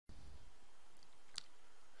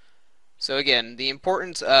So again, the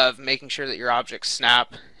importance of making sure that your objects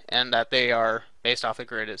snap and that they are based off the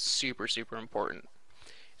grid is super, super important.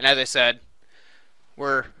 And as I said,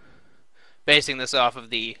 we're basing this off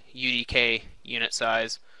of the UDK unit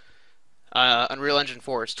size. Unreal Engine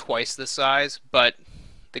 4 is twice this size, but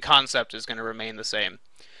the concept is going to remain the same.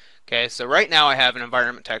 Okay, so right now I have an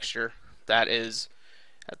environment texture that is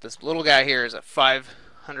this little guy here is at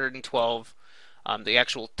 512. The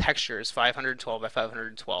actual texture is 512 by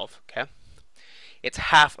 512. Okay, it's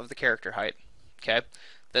half of the character height. Okay,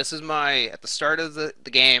 this is at the start of the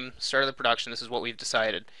game, start of the production. This is what we've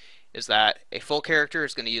decided is that a full character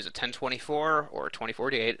is going to use a 1024 or a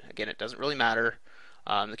 2048. Again, it doesn't really matter.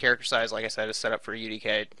 The character size, like I said, is set up for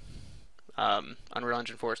UDK. Unreal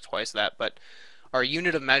Engine 4 is twice that, but our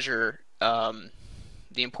unit of measure,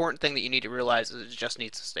 the important thing that you need to realize is it just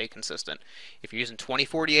needs to stay consistent. If you're using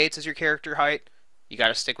 2048s as your character height, you got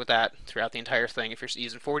to stick with that throughout the entire thing. If you're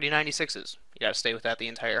using 4096s, you got to stay with that the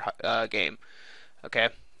entire game. Okay?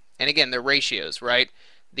 And again, they're ratios, right?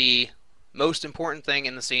 The most important thing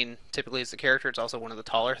in the scene typically is the character. It's also one of the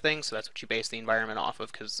taller things, so that's what you base the environment off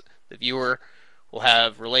of, because the viewer will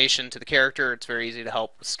have relation to the character. It's very easy to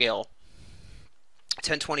help with scale.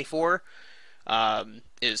 1024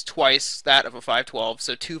 is twice that of a 512,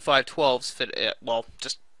 so two 512s fit it, well,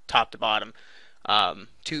 just top to bottom.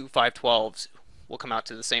 Two 512s will come out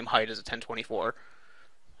to the same height as a 1024.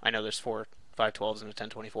 I know there's four 512s in a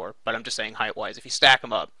 1024, but I'm just saying height-wise. If you stack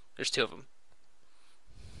them up, there's two of them.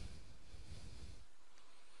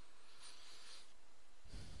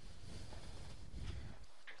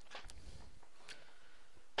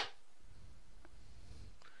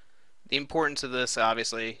 The importance of this,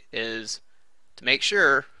 obviously, is to make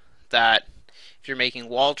sure that if you're making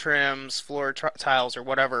wall trims, floor tiles, or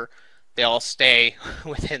whatever, they all stay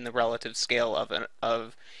within the relative scale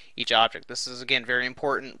of each object. This is, again, very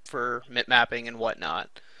important for mip mapping and whatnot,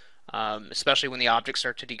 especially when the objects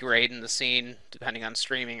start to degrade in the scene, depending on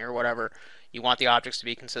streaming or whatever. You want the objects to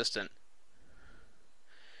be consistent.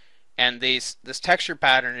 And this texture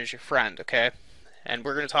pattern is your friend, okay? And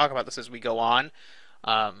we're going to talk about this as we go on.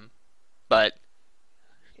 But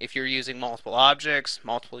if you're using multiple objects,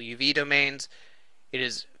 multiple UV domains, it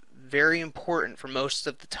is very important for most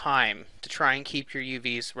of the time to try and keep your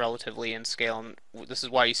UVs relatively in scale. And this is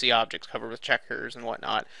why you see objects covered with checkers and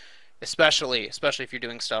whatnot, especially if you're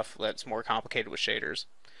doing stuff that's more complicated with shaders.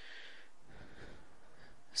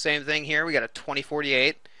 Same thing here. We got a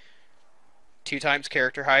 2048, 2 times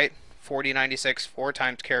character height, 4096, 4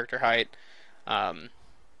 times character height.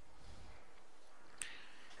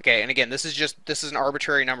 Okay, and again, this is an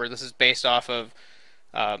arbitrary number. This is based off of,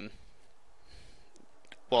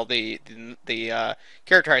 well, the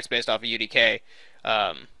character height's based off of UDK.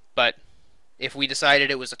 But if we decided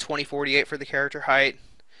it was a 2048 for the character height,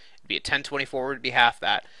 it'd be a 1024, would be half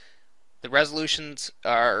that. The resolutions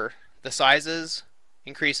are the sizes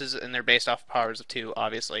increases, and they're based off powers of 2,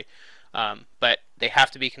 obviously. But they have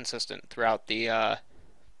to be consistent throughout the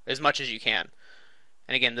as much as you can.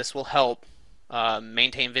 And again, this will help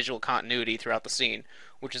maintain visual continuity throughout the scene,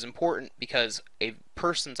 which is important because a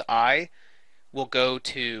person's eye will go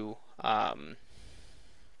to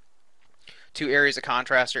areas of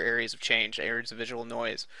contrast or areas of change, areas of visual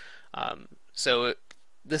noise.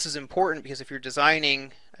 This is important because if you're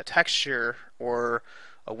designing a texture or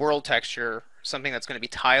a world texture, something that's going to be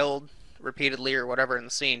tiled repeatedly or whatever in the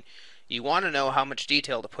scene, you want to know how much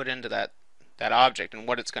detail to put into that object and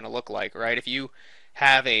what it's going to look like, right? If you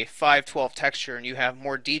have a 512 texture and you have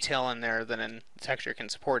more detail in there than the texture can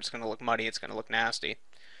support, it's going to look muddy, it's going to look nasty.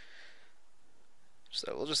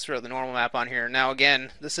 So we'll just throw the normal map on here. Now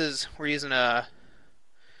again, this is Max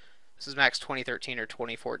 2013 or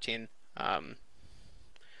 2014.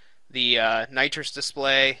 The nitrous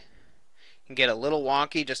display can get a little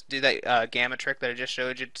wonky. Just do that gamma trick that I just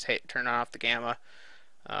showed you to turn off the gamma.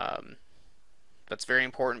 That's very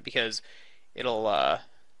important because it'll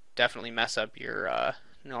definitely mess up your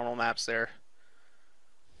normal maps there.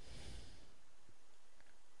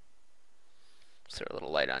 Let's throw a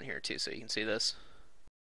little light on here too so you can see this.